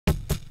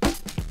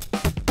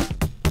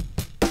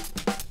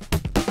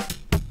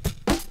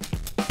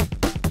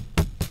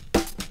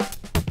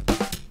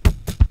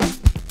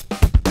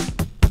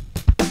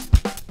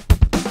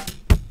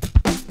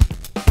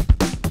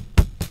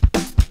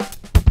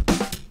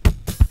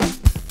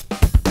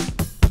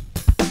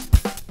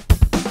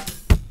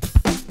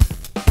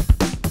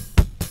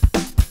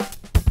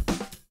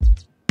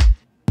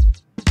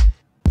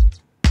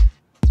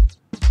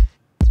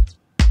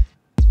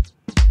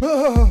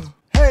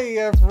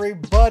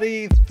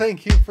everybody,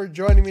 thank you for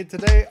joining me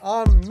today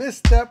on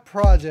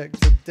MisStepProject.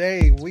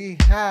 Today we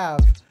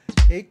have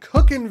a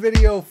cooking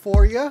video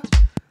for you.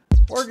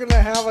 We're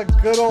gonna have a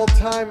good old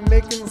time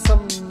making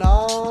some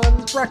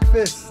naan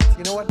breakfast.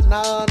 You know what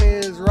naan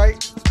is, right?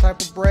 It's a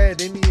type of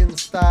bread, Indian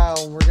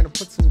style. We're gonna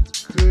put some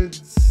good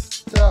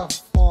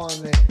stuff on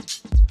it.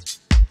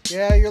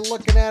 Yeah, you're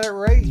looking at it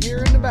right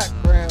here in the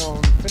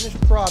background, finished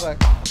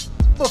product.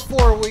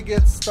 Before we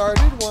get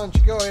started, why don't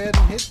you go ahead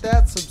and hit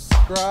that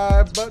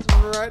subscribe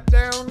button right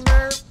down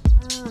there.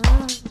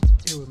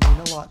 It would mean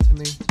a lot to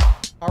me.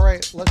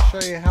 Alright, let's show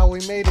you how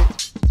we made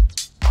it.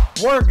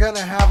 We're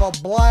gonna have a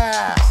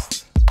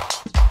blast.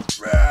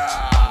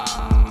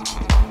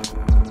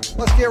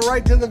 Let's get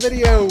right to the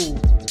video.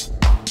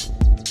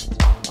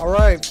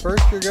 Alright,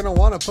 first you're gonna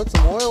want to put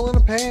some oil in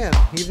a pan.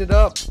 Heat it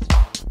up.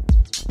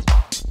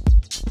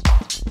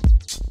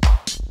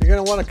 You're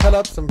gonna want to cut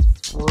up some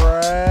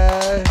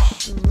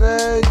fresh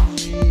veggies.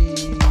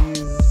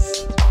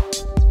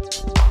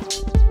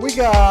 We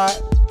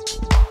got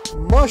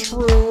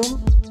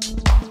mushroom,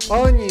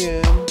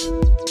 onion,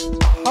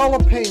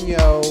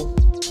 jalapeno,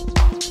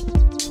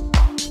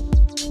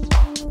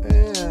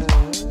 and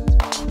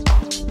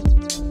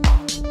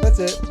that's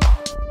it.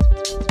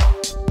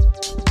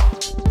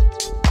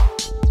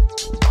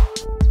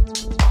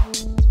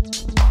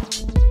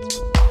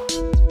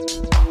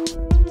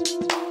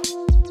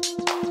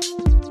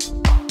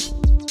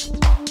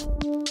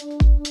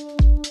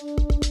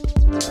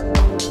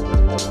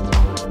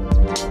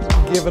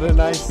 Give it a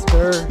nice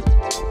stir.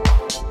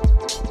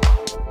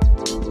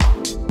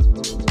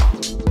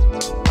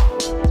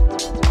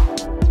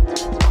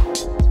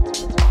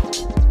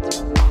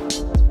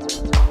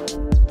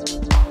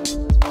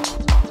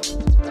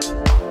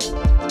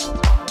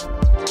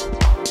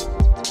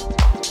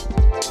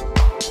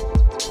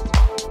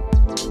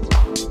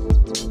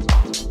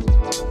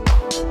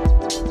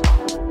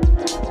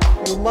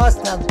 You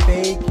must have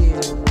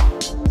bacon.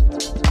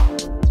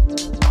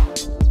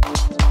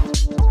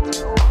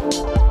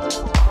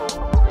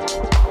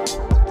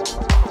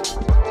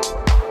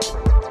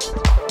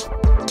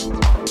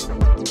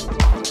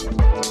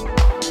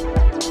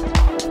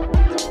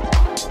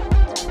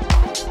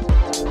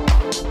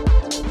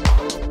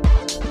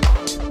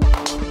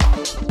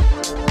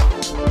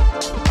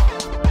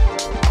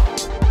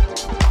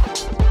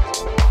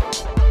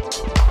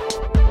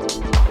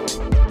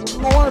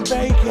 More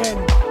bacon.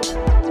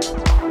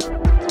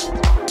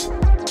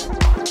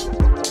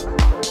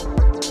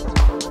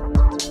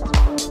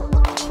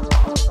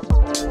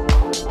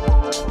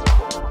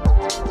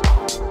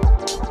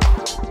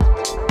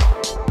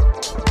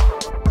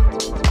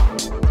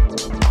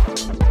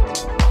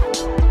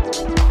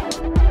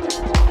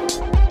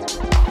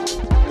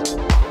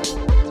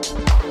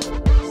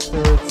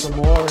 Stir it some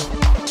more.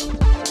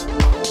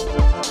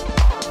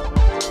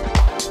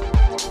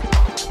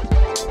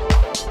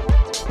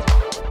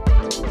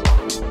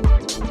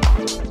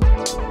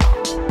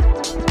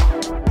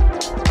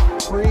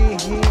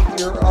 Preheat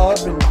your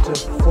oven to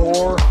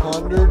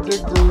 400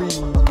 degrees.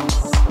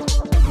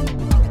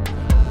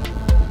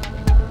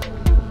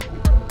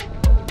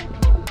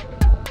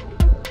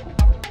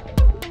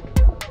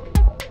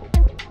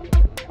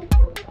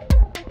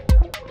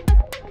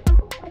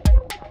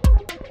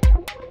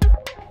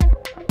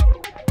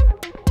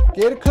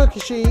 Get a cookie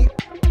sheet,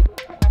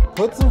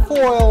 put some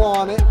foil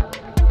on it,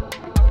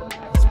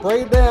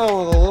 spray it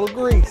down with a little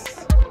grease.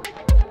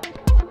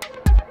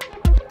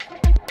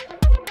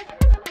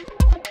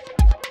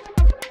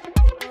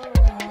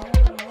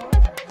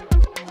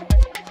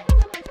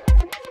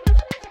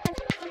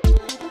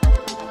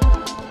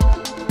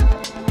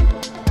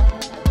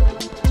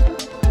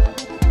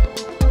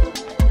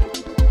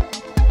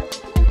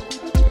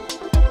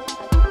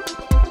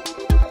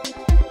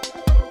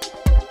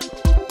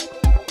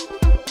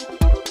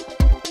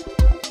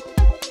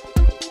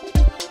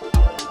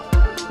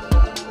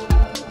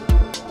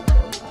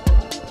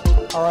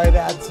 Alright,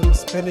 add some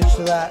spinach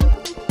to that.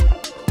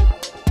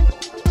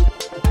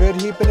 A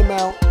good heaping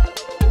amount.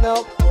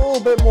 No, a little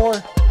bit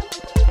more.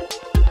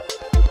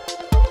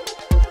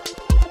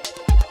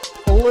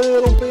 A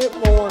little bit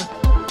more.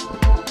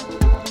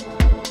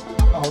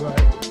 Alright.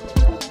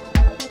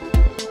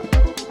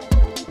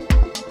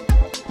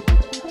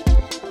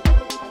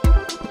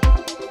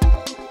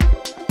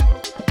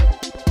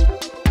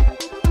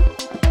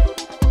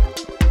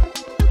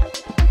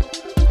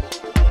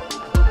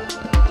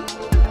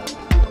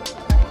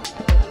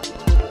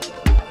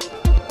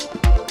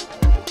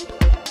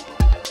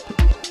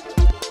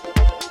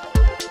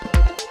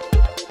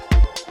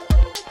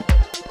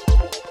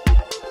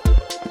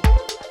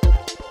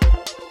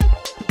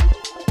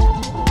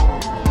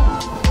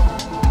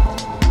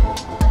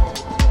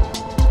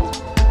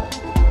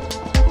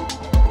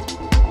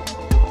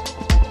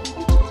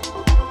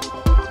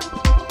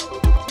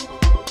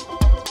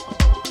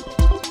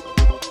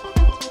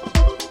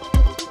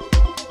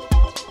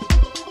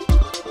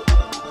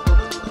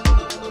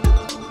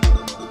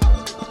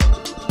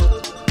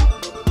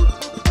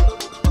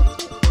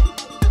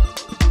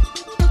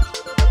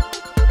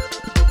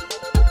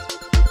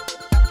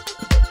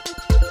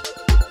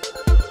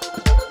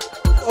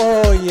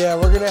 yeah,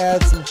 we're gonna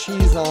add some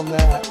cheese on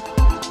that.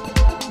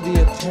 The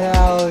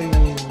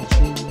Italian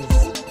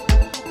cheese.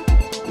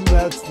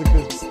 That's the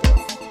good stuff.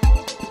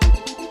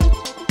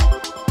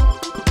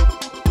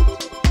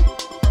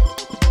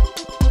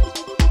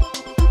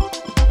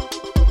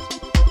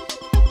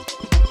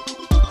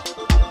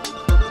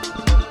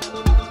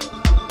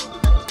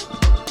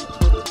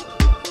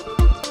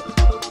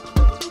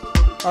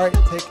 All right,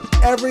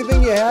 take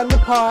everything you had in the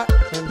pot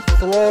and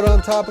throw it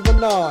on top of the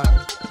naan.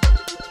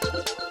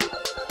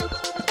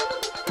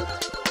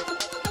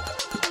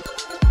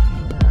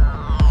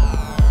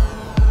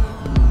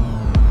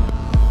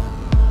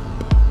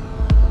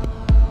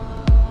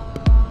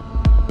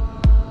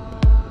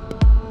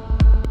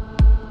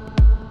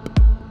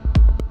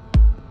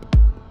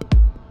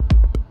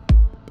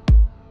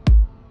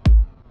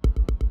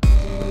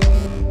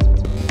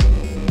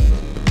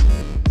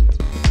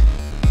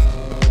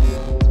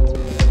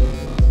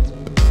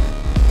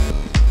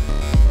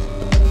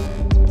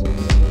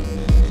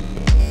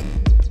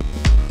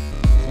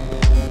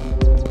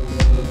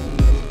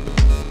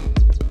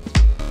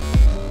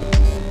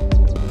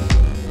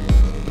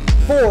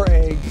 4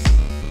 eggs.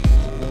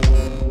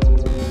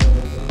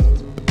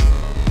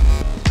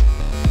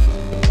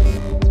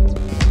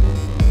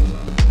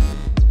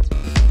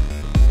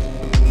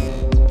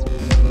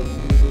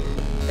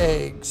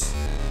 Eggs.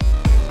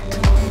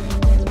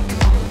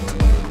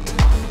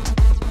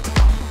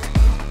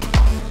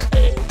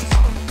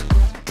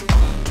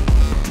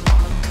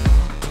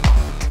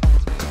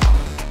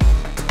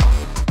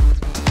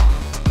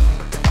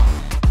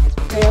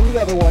 And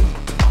the other one.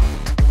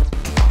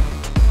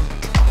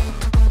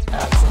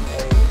 Add some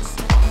eggs.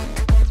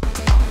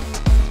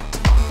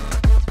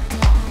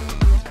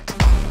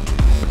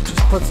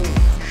 Just put some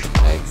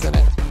eggs in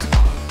it.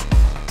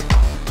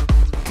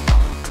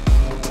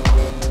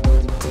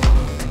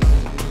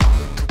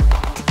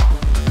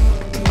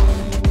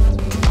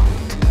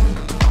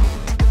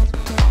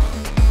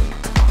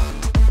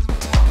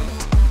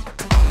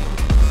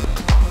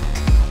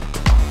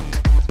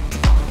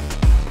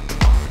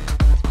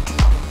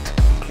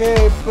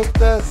 Okay, put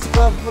that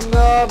stuff in the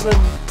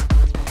oven.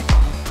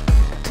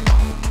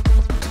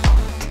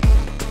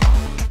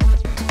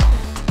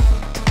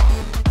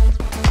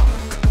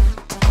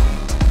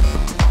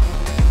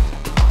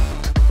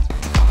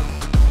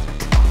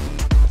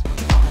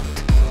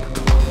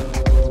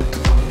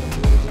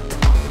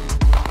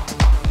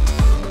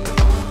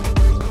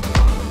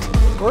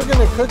 We're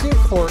gonna cook it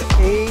for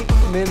 8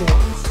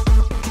 minutes,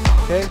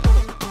 okay?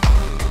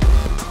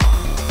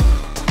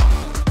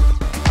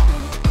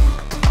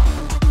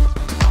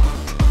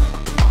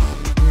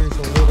 Here's a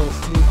little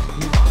sneak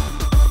peek.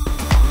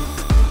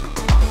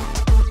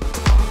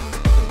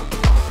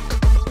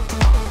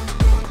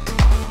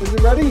 Is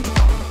it ready?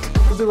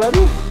 Is it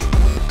ready?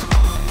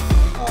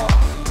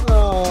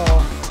 Oh,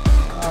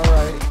 all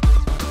right.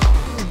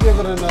 Give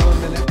it another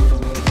minute.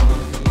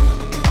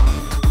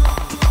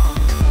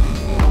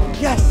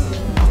 Yes,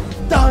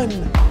 done.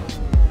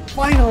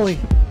 Finally.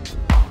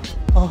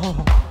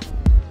 Oh.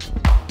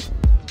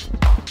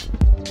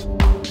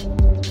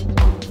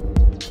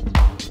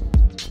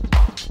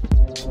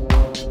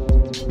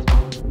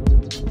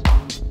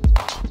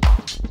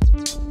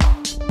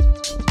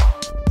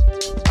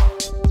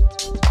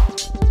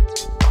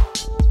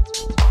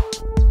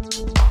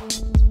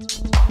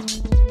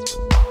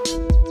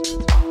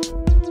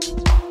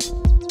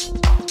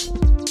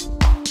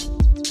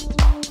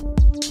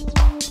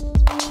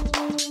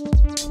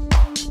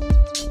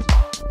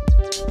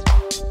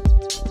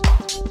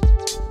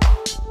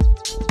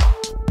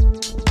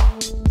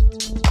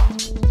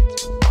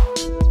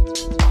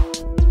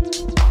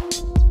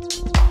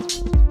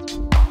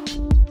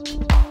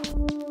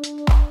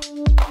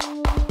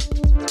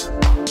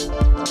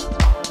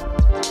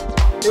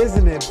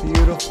 Isn't it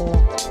beautiful?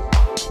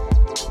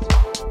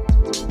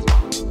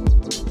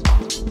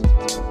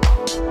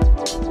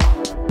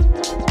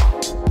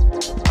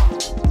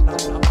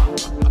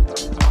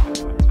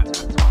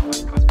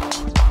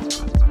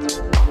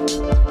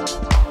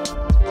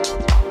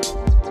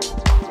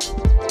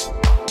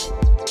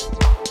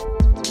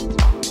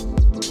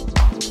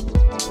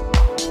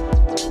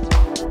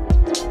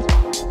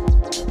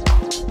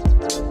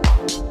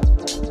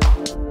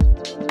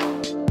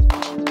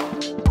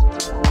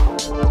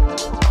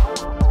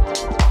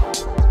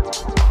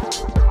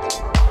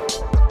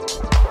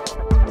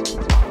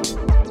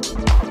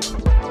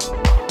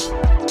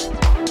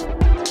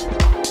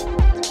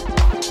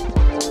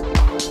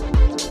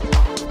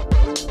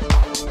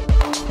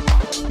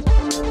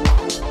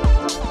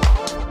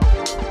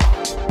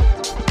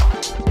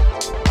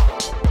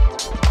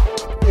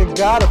 You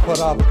gotta put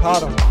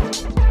avocado on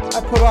it.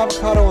 I put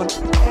avocado on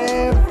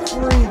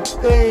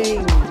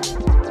everything.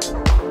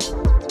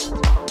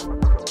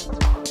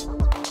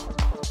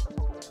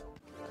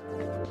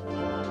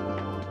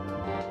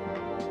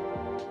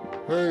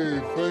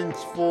 Hey,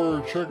 thanks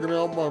for checking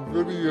out my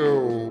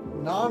video.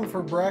 Naan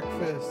for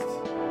breakfast.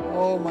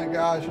 Oh my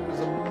gosh, it was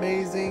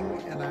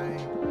amazing and I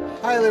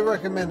highly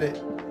recommend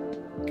it.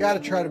 Gotta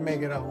try to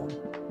make it at home.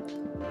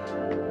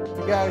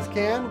 you guys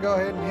can, go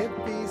ahead and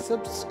hit the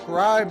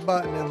subscribe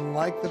button and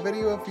like the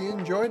video if you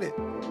enjoyed it.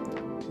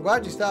 I'm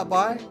glad you stopped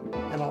by,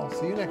 and I'll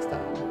see you next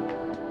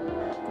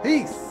time.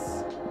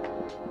 Peace!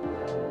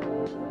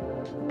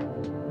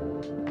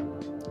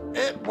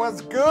 It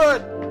was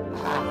good!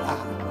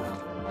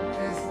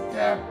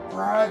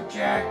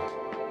 MisStepProject.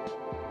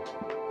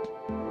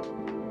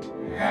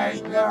 You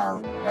guys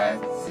know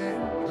that's it.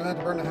 I'm gonna have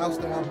to burn the house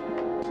down.